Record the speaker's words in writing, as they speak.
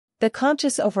The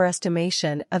conscious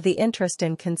overestimation of the interest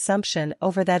in consumption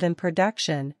over that in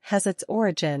production has its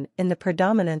origin in the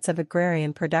predominance of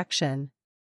agrarian production.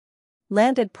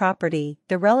 Landed property,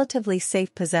 the relatively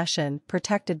safe possession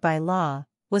protected by law,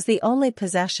 was the only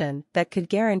possession that could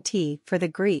guarantee for the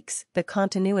Greeks the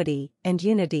continuity and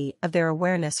unity of their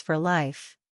awareness for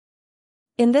life.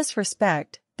 In this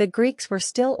respect, the Greeks were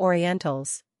still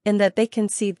Orientals, in that they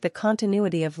conceived the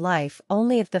continuity of life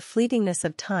only if the fleetingness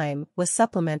of time was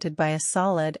supplemented by a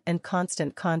solid and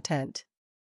constant content.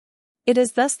 It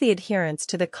is thus the adherence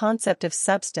to the concept of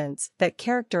substance that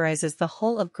characterizes the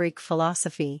whole of Greek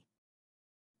philosophy.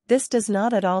 This does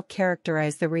not at all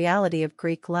characterize the reality of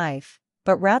Greek life,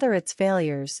 but rather its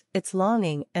failures, its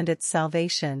longing and its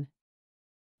salvation.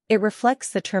 It reflects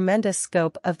the tremendous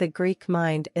scope of the Greek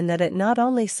mind in that it not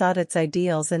only sought its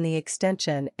ideals in the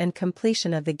extension and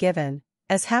completion of the given,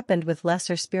 as happened with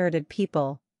lesser-spirited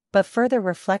people, but further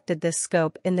reflected this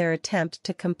scope in their attempt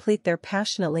to complete their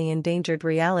passionately endangered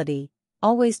reality,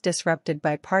 always disrupted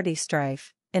by party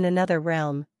strife, in another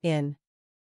realm, in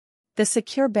the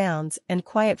secure bounds and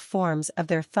quiet forms of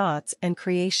their thoughts and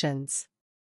creations.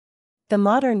 The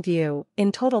modern view,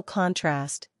 in total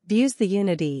contrast, views the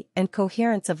unity and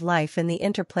coherence of life in the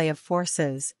interplay of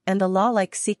forces and the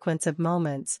law-like sequence of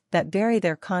moments that vary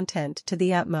their content to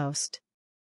the utmost.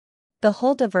 The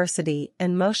whole diversity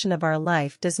and motion of our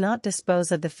life does not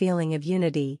dispose of the feeling of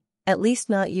unity, at least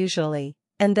not usually,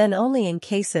 and then only in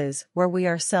cases where we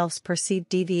ourselves perceive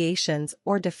deviations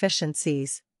or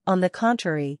deficiencies. On the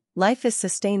contrary, life is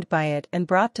sustained by it and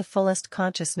brought to fullest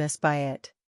consciousness by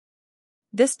it.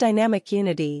 This dynamic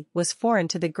unity was foreign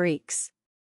to the Greeks.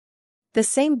 The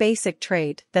same basic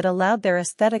trait that allowed their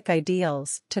aesthetic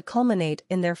ideals to culminate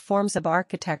in their forms of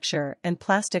architecture and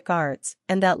plastic arts,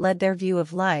 and that led their view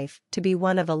of life to be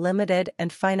one of a limited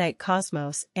and finite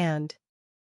cosmos and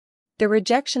the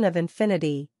rejection of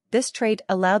infinity, this trait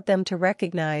allowed them to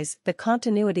recognize the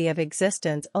continuity of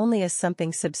existence only as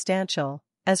something substantial,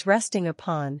 as resting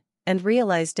upon, and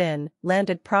realized in,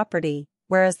 landed property,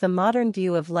 whereas the modern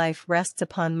view of life rests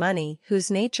upon money whose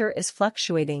nature is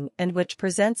fluctuating and which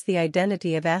presents the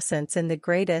identity of essence in the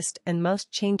greatest and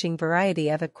most changing variety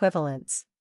of equivalents.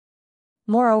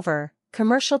 Moreover,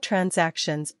 commercial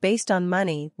transactions based on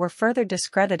money were further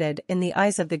discredited in the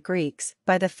eyes of the Greeks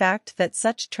by the fact that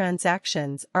such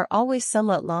transactions are always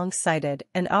somewhat long-sighted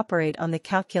and operate on the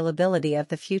calculability of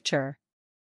the future.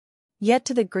 Yet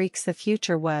to the Greeks the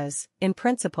future was, in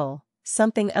principle,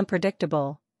 something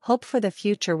unpredictable. Hope for the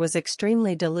future was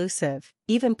extremely delusive,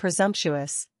 even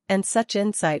presumptuous, and such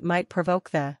insight might provoke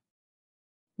the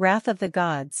wrath of the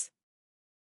gods.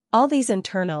 All these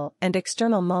internal and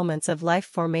external moments of life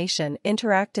formation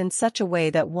interact in such a way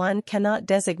that one cannot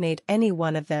designate any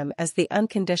one of them as the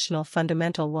unconditional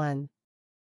fundamental one.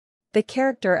 The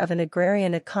character of an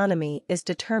agrarian economy is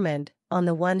determined, on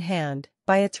the one hand,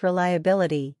 by its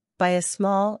reliability, by a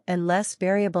small and less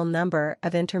variable number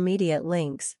of intermediate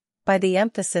links, by the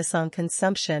emphasis on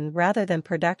consumption rather than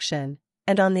production,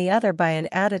 and on the other by an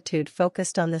attitude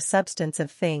focused on the substance of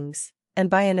things,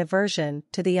 and by an aversion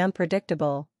to the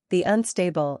unpredictable, the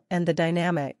unstable and the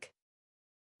dynamic.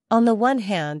 On the one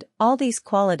hand, all these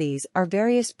qualities are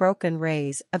various broken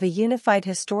rays of a unified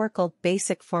historical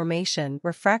basic formation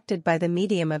refracted by the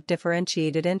medium of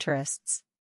differentiated interests.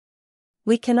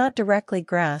 We cannot directly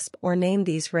grasp or name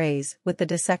these rays with the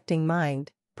dissecting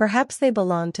mind. Perhaps they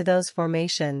belong to those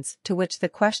formations to which the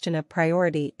question of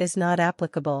priority is not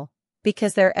applicable,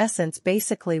 because their essence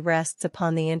basically rests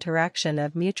upon the interaction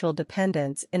of mutual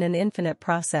dependence in an infinite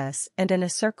process and in a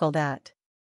circle that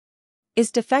is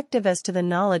defective as to the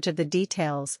knowledge of the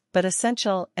details but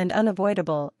essential and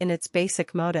unavoidable in its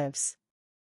basic motives.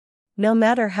 No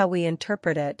matter how we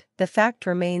interpret it, the fact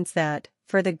remains that,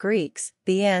 for the Greeks,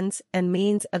 the ends and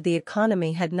means of the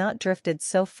economy had not drifted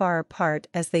so far apart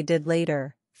as they did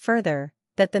later. Further,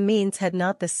 that the means had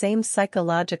not the same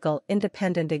psychological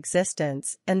independent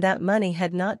existence and that money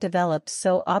had not developed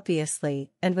so obviously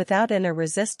and without inner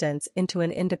resistance into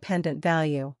an independent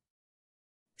value.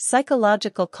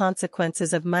 Psychological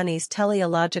consequences of money's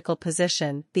teleological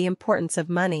position. The importance of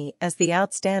money as the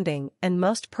outstanding and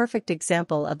most perfect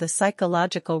example of the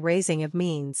psychological raising of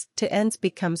means to ends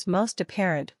becomes most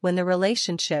apparent when the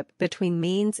relationship between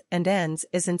means and ends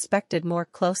is inspected more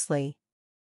closely.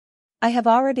 I have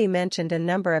already mentioned a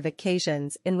number of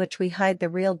occasions in which we hide the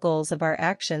real goals of our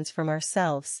actions from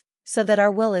ourselves, so that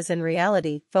our will is in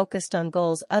reality focused on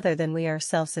goals other than we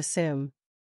ourselves assume.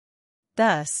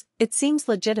 Thus, it seems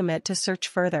legitimate to search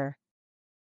further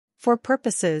for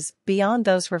purposes beyond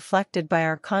those reflected by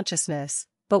our consciousness,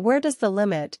 but where does the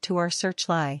limit to our search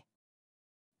lie?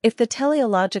 If the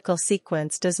teleological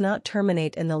sequence does not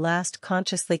terminate in the last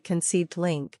consciously conceived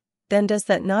link, then does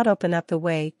that not open up the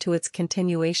way to its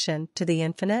continuation to the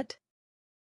infinite?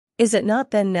 Is it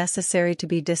not then necessary to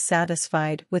be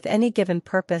dissatisfied with any given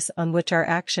purpose on which our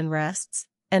action rests,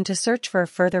 and to search for a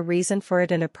further reason for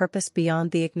it in a purpose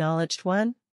beyond the acknowledged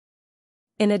one?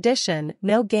 In addition,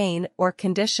 no gain or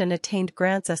condition attained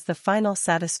grants us the final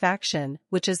satisfaction,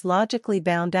 which is logically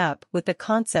bound up with the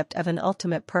concept of an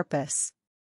ultimate purpose.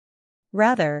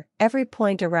 Rather, every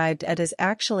point arrived at is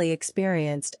actually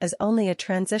experienced as only a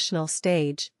transitional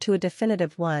stage to a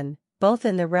definitive one, both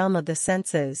in the realm of the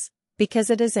senses, because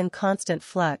it is in constant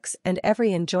flux and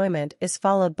every enjoyment is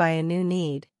followed by a new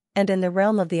need, and in the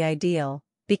realm of the ideal,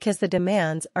 because the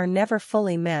demands are never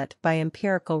fully met by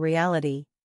empirical reality.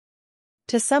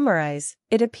 To summarize,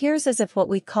 it appears as if what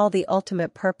we call the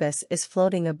ultimate purpose is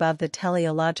floating above the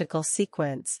teleological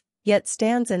sequence, yet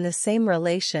stands in the same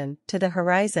relation to the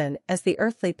horizon as the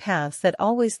earthly paths that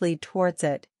always lead towards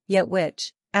it, yet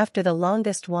which, after the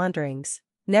longest wanderings,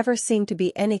 never seem to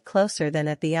be any closer than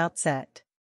at the outset.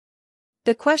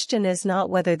 The question is not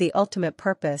whether the ultimate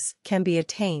purpose can be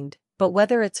attained, but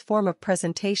whether its form of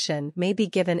presentation may be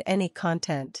given any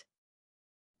content.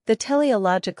 The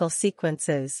teleological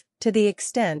sequences, to the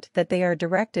extent that they are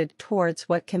directed towards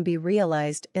what can be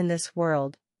realized in this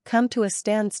world, come to a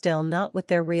standstill not with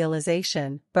their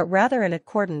realization but rather in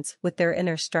accordance with their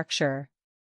inner structure.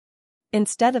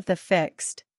 Instead of the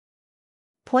fixed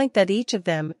point that each of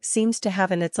them seems to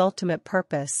have in its ultimate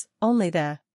purpose, only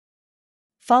the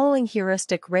following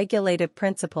heuristic regulative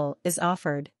principle is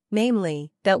offered,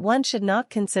 namely, that one should not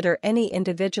consider any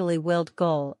individually willed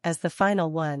goal as the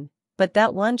final one, but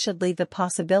that one should leave the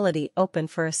possibility open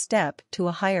for a step to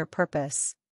a higher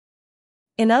purpose.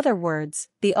 In other words,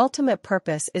 the ultimate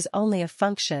purpose is only a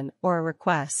function or a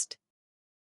request.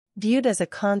 Viewed as a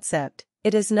concept,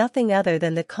 it is nothing other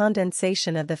than the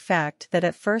condensation of the fact that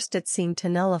at first it seemed to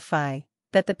nullify,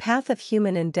 that the path of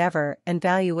human endeavor and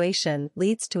valuation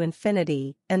leads to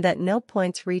infinity and that no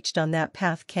points reached on that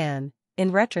path can,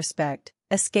 in retrospect,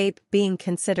 escape being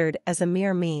considered as a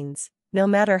mere means, no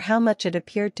matter how much it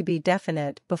appeared to be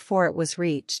definite before it was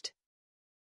reached.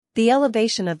 The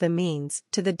elevation of the means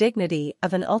to the dignity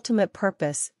of an ultimate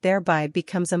purpose thereby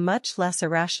becomes a much less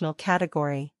irrational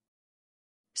category.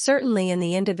 Certainly in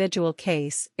the individual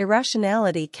case,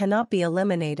 irrationality cannot be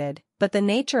eliminated, but the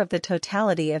nature of the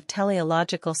totality of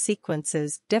teleological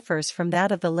sequences differs from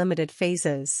that of the limited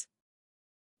phases.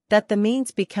 That the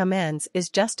means become ends is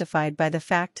justified by the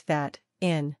fact that,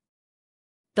 in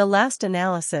the last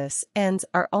analysis, ends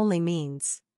are only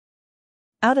means.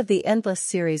 Out of the endless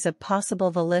series of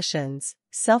possible volitions,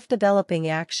 self-developing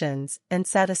actions, and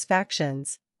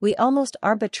satisfactions, we almost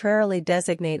arbitrarily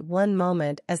designate one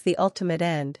moment as the ultimate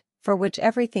end, for which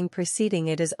everything preceding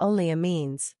it is only a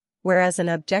means, whereas an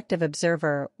objective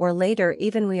observer or later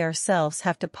even we ourselves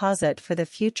have to posit for the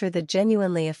future the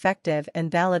genuinely effective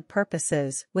and valid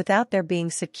purposes without their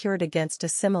being secured against a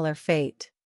similar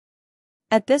fate.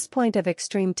 At this point of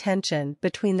extreme tension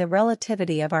between the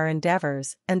relativity of our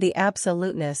endeavors and the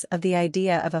absoluteness of the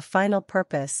idea of a final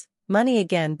purpose, money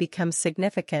again becomes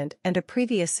significant and a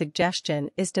previous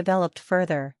suggestion is developed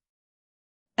further.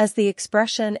 As the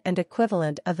expression and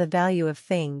equivalent of the value of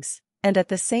things, and at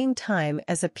the same time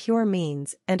as a pure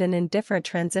means and an indifferent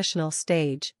transitional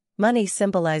stage, money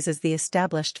symbolizes the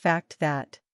established fact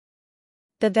that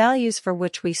the values for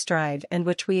which we strive and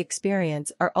which we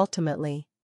experience are ultimately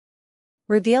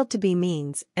revealed to be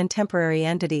means and temporary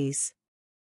entities.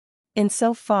 In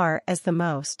so far as the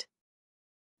most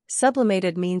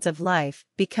sublimated means of life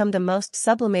become the most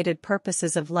sublimated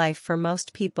purposes of life for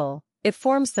most people, it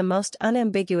forms the most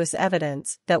unambiguous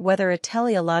evidence that whether a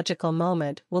teleological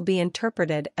moment will be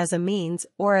interpreted as a means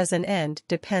or as an end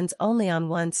depends only on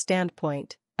one's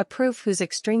standpoint, a proof whose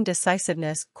extreme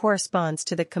decisiveness corresponds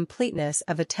to the completeness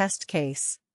of a test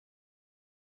case.